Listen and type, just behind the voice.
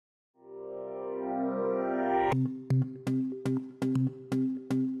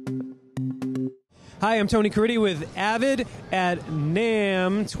Hi, I'm Tony Caridi with Avid at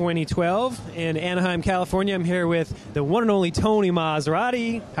NAMM 2012 in Anaheim, California. I'm here with the one and only Tony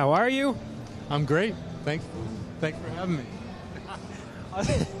Maserati. How are you? I'm great. Thanks for having me.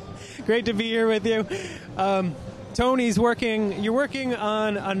 Great to be here with you. Tony's working. You're working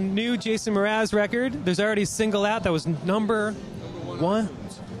on a new Jason Mraz record. There's already a single out that was number one.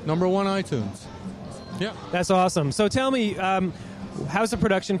 Number one iTunes. Yeah. That's awesome. So tell me, how's the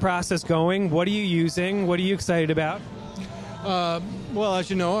production process going? What are you using? What are you excited about? Well, as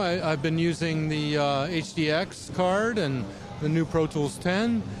you know, I've been using the HDX card and the new Pro Tools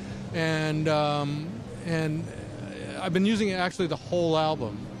 10, and I've been using actually the whole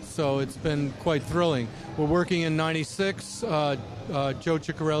album. So it's been quite thrilling. We're working in '96. Joe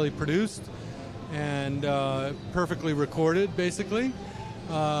Ciccarelli produced and perfectly recorded, basically.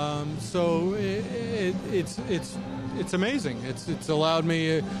 So it's amazing. It's allowed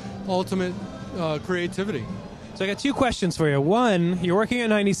me ultimate creativity. So I got two questions for you. One, you're working at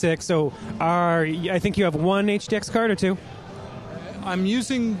 '96, so I think you have one HDX card or two? I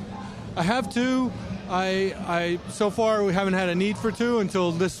have two. So far we haven't had a need for two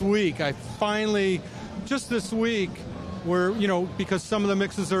until this week. I finally, just this week, because some of the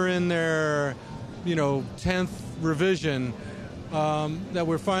mixes are in their, 10th revision, that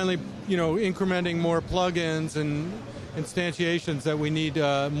we're finally, incrementing more plugins and instantiations that we need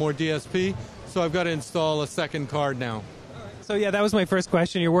more DSP. So I've got to install a second card now. So yeah, that was my first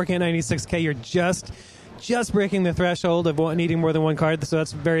question. You're working at 96K. You're just breaking the threshold of needing more than one card, so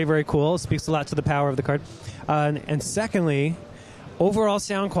that's very, very cool. It speaks a lot to the power of the card. And secondly, overall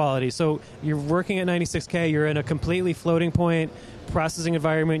sound quality. So you're working at 96K, you're in a completely floating point processing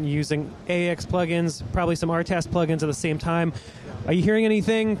environment, using AX plugins, probably some RTAS plugins at the same time. Are you hearing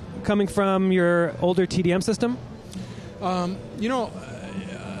anything coming from your older TDM system? I'm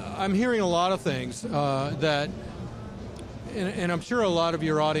hearing a lot of things that, and I'm sure a lot of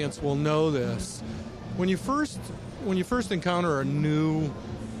your audience will know this. When you first encounter a new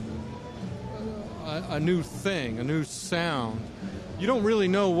thing, a new sound, you don't really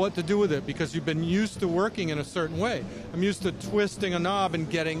know what to do with it because you've been used to working in a certain way. I'm used to twisting a knob and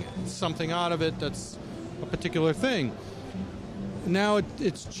getting something out of it that's a particular thing. Now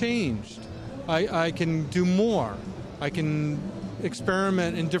it's changed. I can do more. I can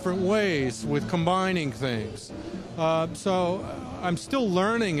experiment in different ways with combining things. So I'm still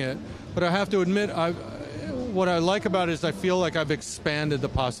learning it. But I have to admit, what I like about it is I feel like I've expanded the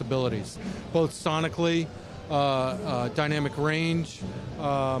possibilities, both sonically, dynamic range,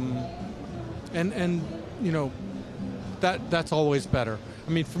 and that's always better. I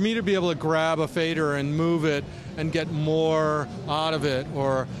mean, for me to be able to grab a fader and move it and get more out of it,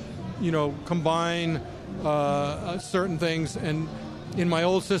 or combine certain things. And in my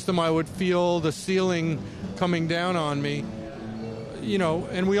old system, I would feel the ceiling coming down on me.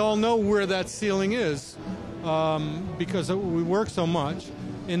 And we all know where that ceiling is because we work so much.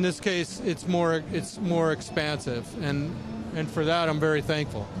 In this case, it's more expansive, and for that, I'm very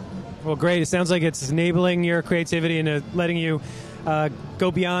thankful. Well, great. It sounds like it's enabling your creativity and letting you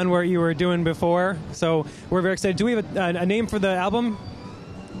go beyond what you were doing before. So we're very excited. Do we have a name for the album?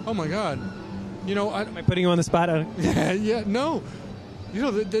 Oh my God! Am I putting you on the spot? Yeah, no.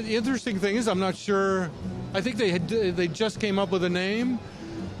 The interesting thing is, I'm not sure. I think they just came up with a name,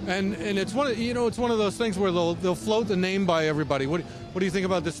 and it's one of those things where they'll float the name by everybody. What do you think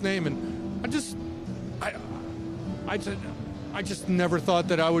about this name? And I just never thought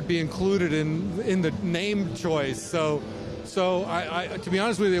that I would be included in the name choice. So I to be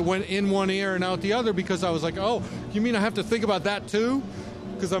honest with you, it went in one ear and out the other because I was like, oh, you mean I have to think about that too?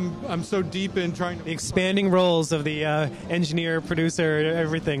 Because I'm so deep in trying to... The expanding roles of the engineer, producer,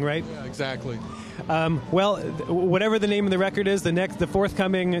 everything, right? Yeah, exactly. Well, whatever the name of the record is, the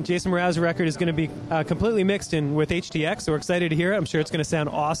forthcoming Jason Mraz record is going to be completely mixed in with HDX, so we're excited to hear it. I'm sure it's going to sound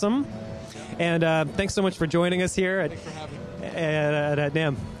awesome. And thanks so much for joining us here Thanks for having me. at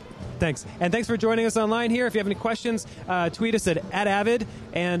NAMM. Thanks. And thanks for joining us online here. If you have any questions, tweet us at Avid,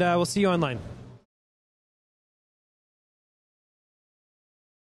 and we'll see you online.